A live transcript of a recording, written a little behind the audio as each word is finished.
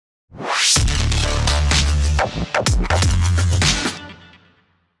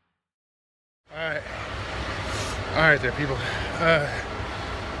Alright there, people.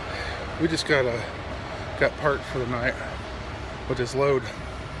 We just got parked for the night with this load,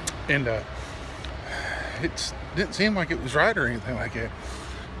 and it didn't seem like it was right or anything like it.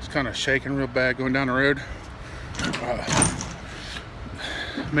 It's kind of shaking real bad going down the road,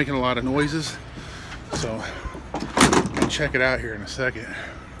 making a lot of noises. So I'll check it out here in a second.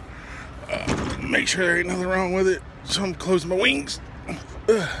 Make sure there ain't nothing wrong with it. So I'm closing my wings.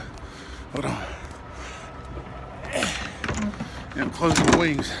 Hold on. And I'm closing my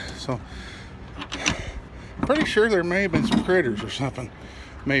wings. So I'm pretty sure there may have been some critters or something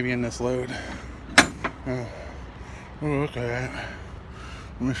maybe in this load. Oh, okay.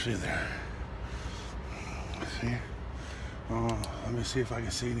 Let me see there. Let's see. Let me see if I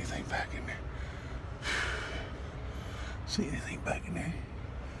can see anything back in there. See anything back in there?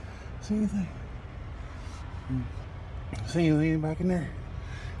 See anything? See anything back in there?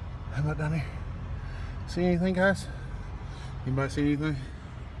 How about down there? See anything, guys? Anybody see anything?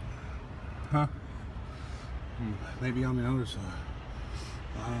 Huh? Maybe on the other side.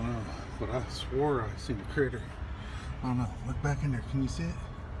 I don't know. But I swore I seen a critter. I don't know. Look back in there. Can you see it?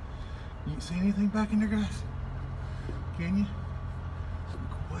 You see anything back in there, guys? Can you?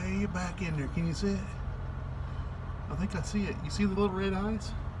 Look way back in there. Can you see it? I think I see it. You see the little red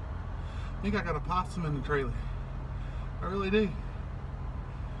eyes? I think I got a possum in the trailer. I really do.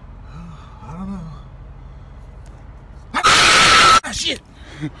 I don't know. Ah, shit!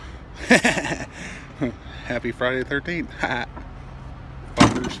 Happy Friday the 13th.